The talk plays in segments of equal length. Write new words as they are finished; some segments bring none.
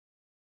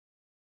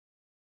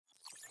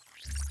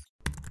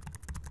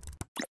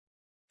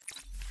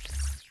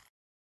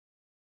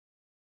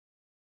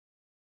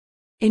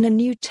In a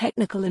new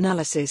technical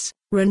analysis,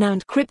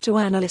 renowned crypto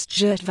analyst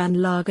Gert van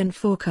Lagen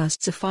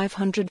forecasts a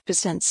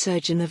 500%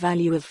 surge in the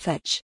value of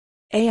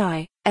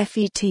Fetch.AI,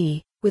 FET,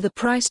 with a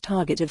price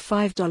target of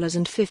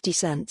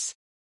 $5.50.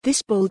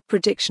 This bold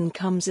prediction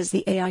comes as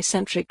the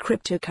AI-centric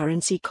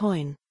cryptocurrency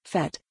coin,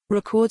 FET,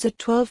 records a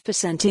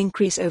 12%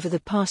 increase over the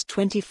past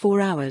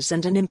 24 hours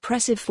and an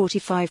impressive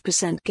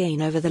 45%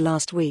 gain over the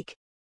last week.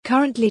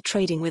 Currently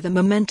trading with a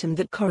momentum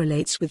that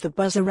correlates with the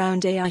buzz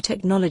around AI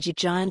technology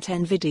giant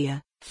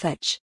NVIDIA,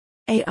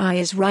 Fetch.AI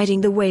is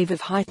riding the wave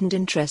of heightened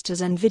interest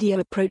as NVIDIA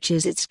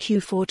approaches its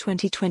Q4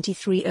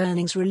 2023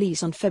 earnings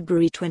release on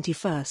February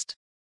 21.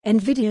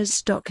 NVIDIA's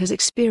stock has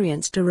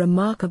experienced a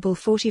remarkable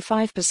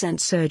 45%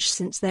 surge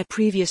since their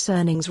previous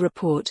earnings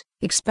report,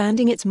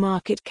 expanding its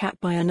market cap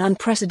by an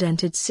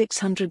unprecedented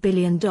 $600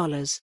 billion.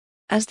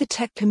 As the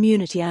tech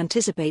community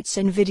anticipates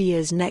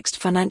NVIDIA's next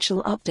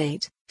financial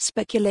update,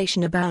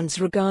 speculation abounds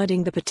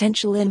regarding the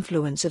potential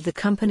influence of the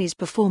company's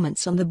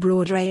performance on the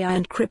broader AI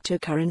and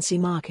cryptocurrency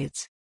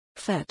markets.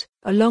 FET,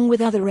 along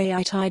with other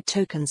AI-tied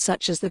tokens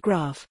such as the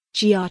Graph,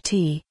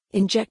 GRT,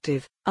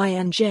 Injective,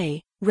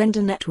 INJ,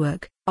 Render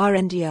Network,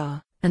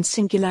 RNDR, and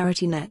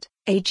SingularityNet,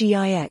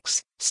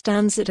 AGIX,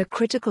 stands at a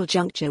critical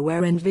juncture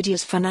where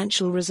NVIDIA's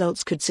financial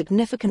results could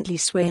significantly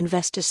sway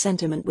investor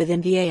sentiment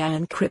within the AI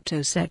and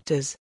crypto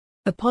sectors.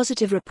 A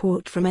positive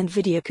report from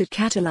NVIDIA could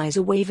catalyze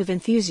a wave of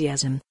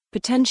enthusiasm,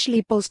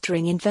 potentially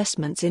bolstering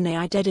investments in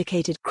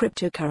AI-dedicated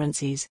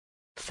cryptocurrencies.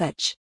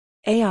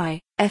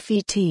 Fetch.AI,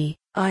 FET,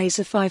 eyes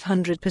a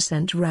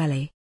 500%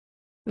 rally.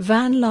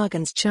 Van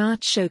Lagen's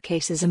chart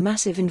showcases a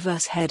massive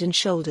inverse head and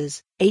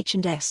shoulders,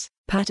 H&S,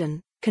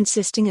 pattern,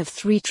 consisting of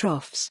three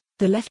troughs.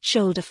 The left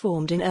shoulder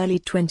formed in early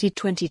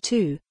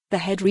 2022, the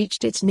head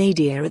reached its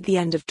nadir at the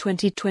end of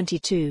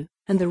 2022,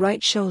 and the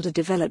right shoulder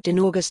developed in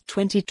August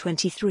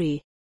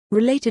 2023.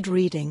 Related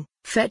reading,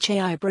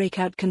 Fetch.AI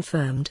breakout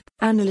confirmed,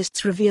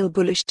 analysts reveal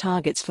bullish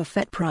targets for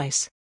FET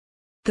price.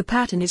 The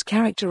pattern is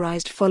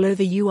characterized. Follow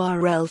the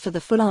URL for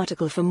the full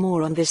article. For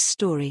more on this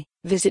story,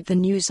 visit the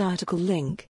news article link.